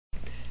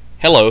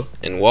Hello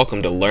and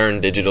welcome to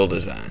Learn Digital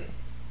Design.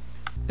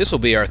 This will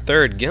be our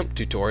third GIMP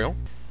tutorial.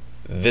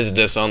 Visit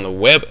us on the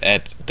web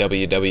at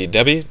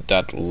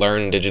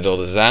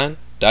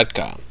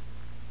www.learndigitaldesign.com.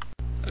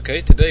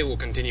 Okay, today we'll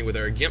continue with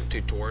our GIMP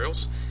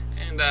tutorials,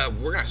 and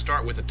we're going to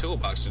start with the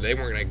toolbox today.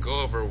 We're going to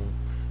go over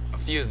a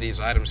few of these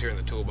items here in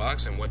the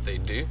toolbox and what they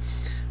do.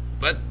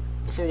 But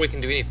before we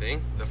can do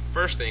anything, the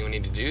first thing we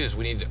need to do is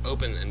we need to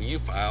open a new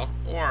file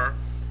or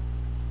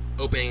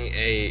opening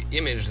a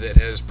image that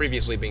has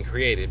previously been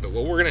created. But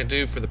what we're going to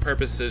do for the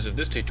purposes of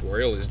this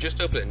tutorial is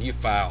just open a new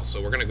file. So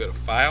we're going to go to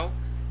File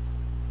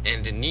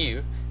and to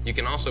New. You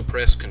can also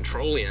press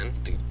Control-N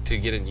to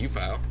get a new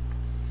file,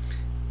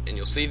 and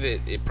you'll see that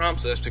it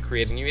prompts us to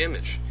create a new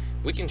image.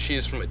 We can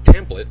choose from a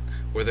template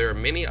where there are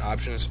many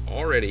options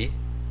already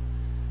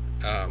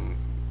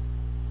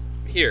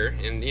here,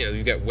 and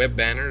you've got web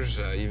banners,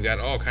 you've got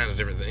all kinds of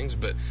different things,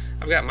 but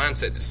I've got mine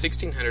set to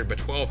 1600 by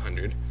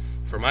 1200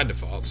 for my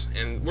defaults,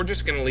 and we're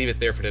just going to leave it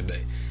there for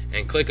today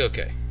and click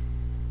OK.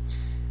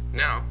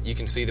 Now you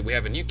can see that we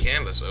have a new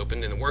canvas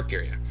opened in the work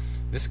area.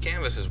 This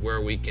canvas is where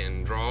we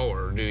can draw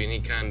or do any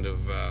kind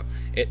of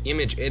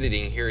image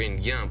editing here in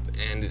GIMP,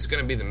 and it's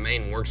going to be the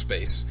main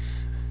workspace.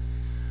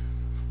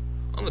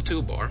 On the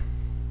toolbar,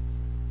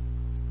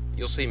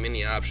 you'll see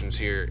many options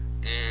here,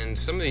 and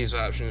some of these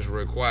options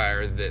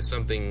require that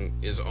something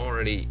is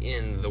already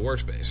in the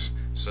workspace.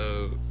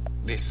 So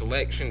the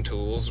selection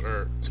tools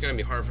it's going to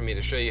be hard for me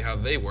to show you how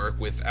they work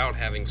without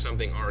having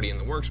something already in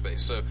the workspace.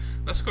 So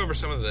let's go over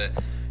some of the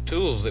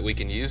tools that we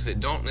can use that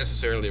don't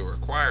necessarily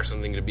require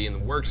something to be in the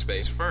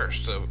workspace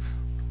first. So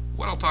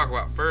what I'll talk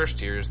about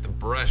first here is the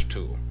brush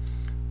tool.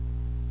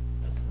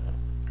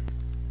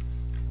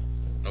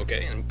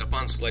 Okay, and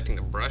upon selecting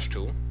the brush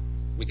tool,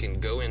 we can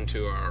go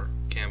into our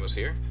canvas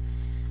here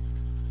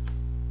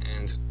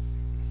and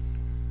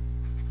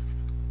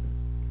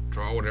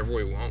draw whatever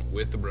we want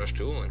with the brush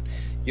tool, and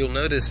you'll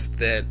notice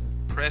that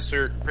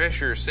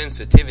pressure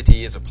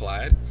sensitivity is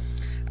applied.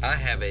 I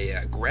have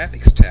a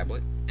graphics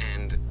tablet,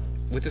 and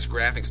with this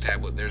graphics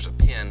tablet there's a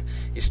pen.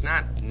 It's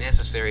not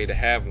necessary to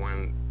have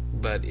one,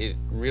 but it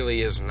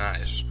really is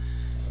nice.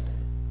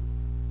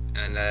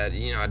 And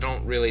I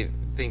don't really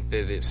think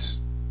that it's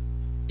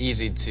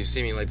easy to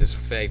simulate this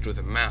effect with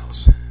a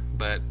mouse,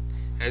 but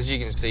as you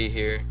can see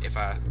here, if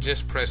I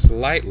just press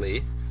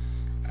lightly,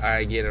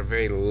 I get a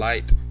very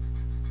light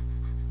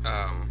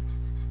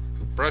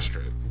brush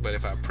stroke. But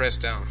if I press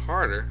down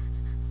harder,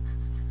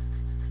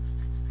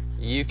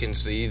 you can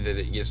see that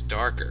it gets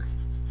darker,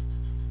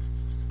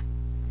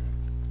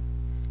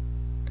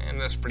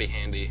 and that's pretty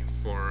handy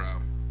for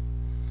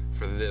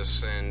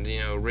this. And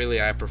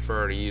really I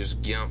prefer to use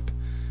GIMP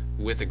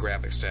with a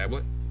graphics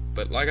tablet,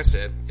 but like I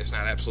said, it's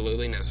not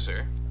absolutely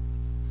necessary.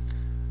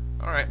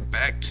 Alright,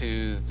 back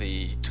to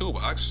the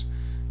toolbox.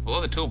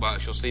 Below the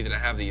toolbox you'll see that I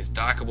have these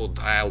dockable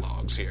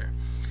dialogues here,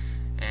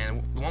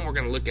 and the one we're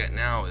going to look at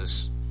now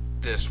is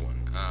this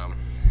one,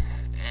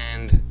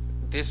 and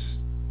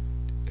this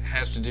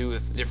has to do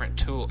with different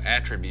tool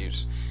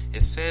attributes.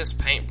 It says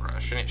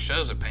paintbrush and it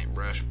shows a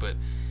paintbrush, but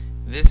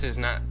this is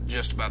not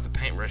just about the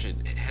paintbrush.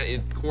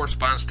 It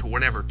corresponds to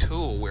whatever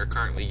tool we're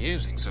currently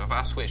using. So if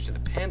I switch to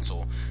the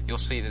pencil, you'll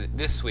see that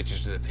this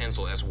switches to the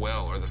pencil as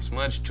well, or the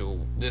smudge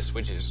tool, this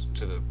switches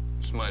to the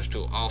smudge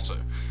tool also.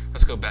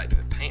 Let's go back to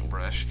the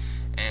paintbrush,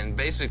 and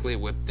basically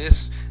what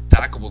this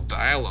dockable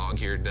dialog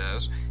here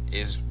does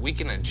is we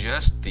can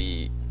adjust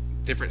the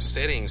different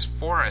settings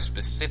for a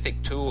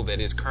specific tool that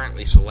is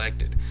currently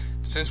selected.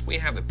 Since we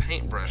have the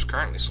paintbrush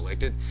currently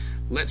selected,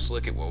 let's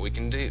look at what we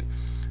can do.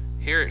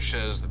 Here it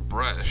shows the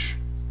brush,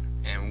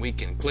 and we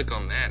can click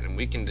on that and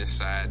we can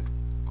decide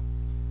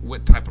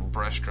what type of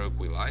brush stroke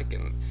we like.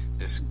 And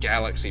this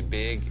galaxy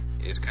big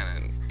is kind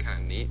of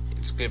neat.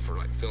 It's good for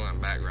like filling a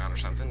background or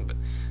something, but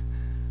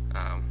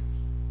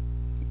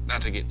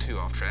not to get too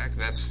off track.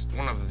 That's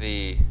one of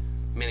the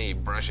many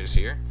brushes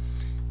here.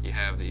 You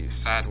have these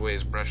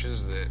sideways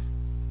brushes that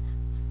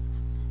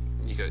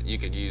you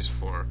could use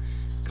for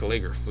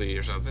calligraphy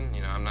or something.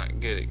 I'm not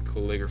good at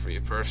calligraphy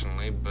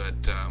personally,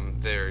 but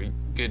they're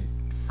good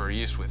for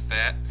use with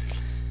that.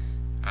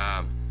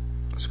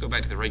 Let's go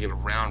back to the regular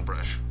round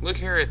brush. Look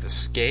here at the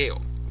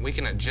scale. We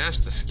can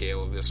adjust the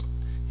scale of this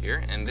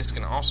here, and this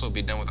can also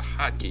be done with a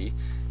hotkey,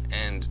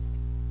 and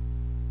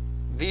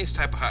these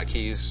type of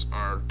hotkeys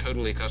are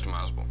totally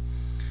customizable.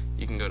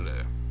 You can go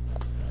to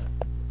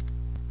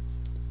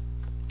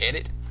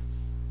Edit,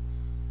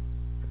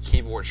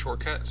 Keyboard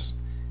Shortcuts,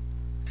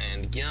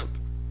 and GIMP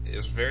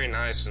is very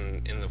nice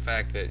in the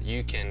fact that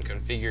you can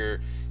configure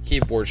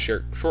keyboard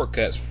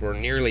shortcuts for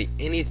nearly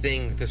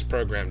anything this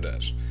program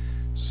does.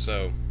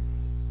 So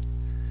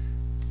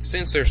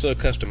since they're so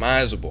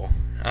customizable,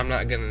 I'm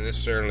not going to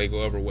necessarily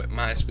go over what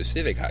my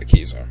specific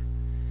hotkeys are.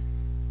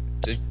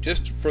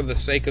 Just for the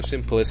sake of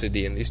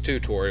simplicity in these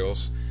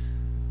tutorials,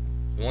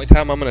 the only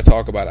time I'm going to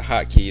talk about a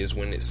hotkey is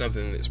when it's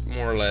something that's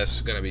more or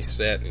less going to be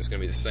set and it's going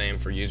to be the same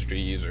for user to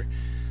user.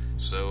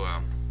 So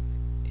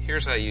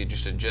here's how you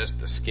just adjust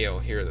the scale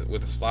here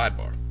with the slide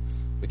bar.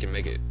 We can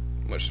make it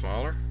much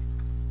smaller,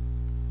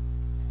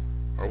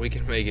 or we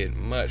can make it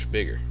much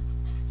bigger.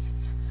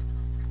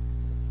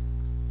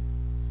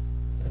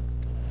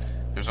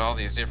 There's all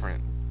these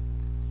different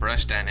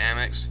brush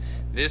dynamics.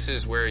 This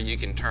is where you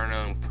can turn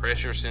on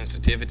pressure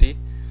sensitivity.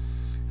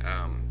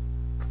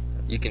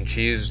 You can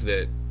choose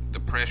that the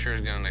pressure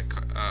is going to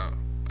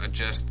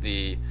adjust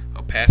the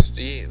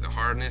opacity, the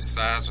hardness,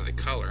 size, or the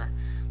color.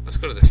 Let's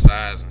go to the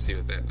size and see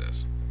what that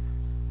does.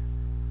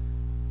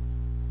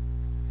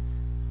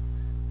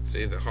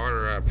 See, the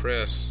harder I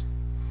press,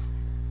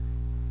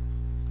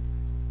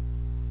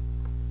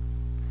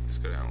 let's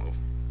go down a little.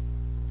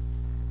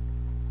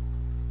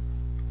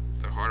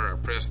 The harder I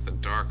press, the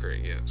darker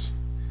it gets.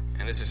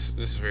 And this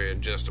is very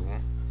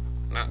adjustable.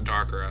 Not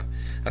darker.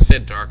 I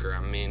said darker.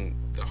 I mean,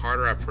 the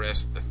harder I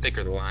press, the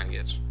thicker the line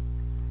gets.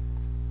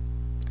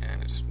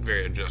 And it's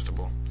very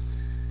adjustable.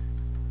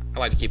 I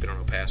like to keep it on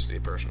opacity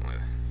personally.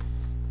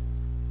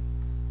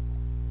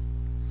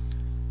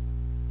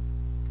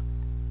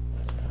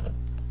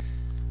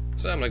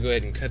 So I'm going to go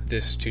ahead and cut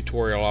this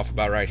tutorial off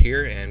about right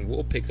here, and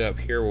we'll pick up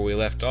here where we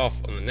left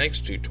off on the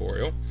next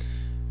tutorial.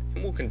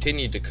 And we'll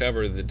continue to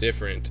cover the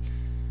different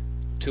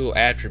tool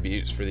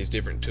attributes for these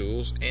different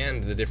tools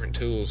and the different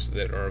tools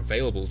that are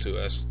available to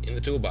us in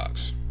the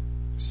toolbox.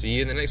 See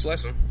you in the next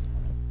lesson.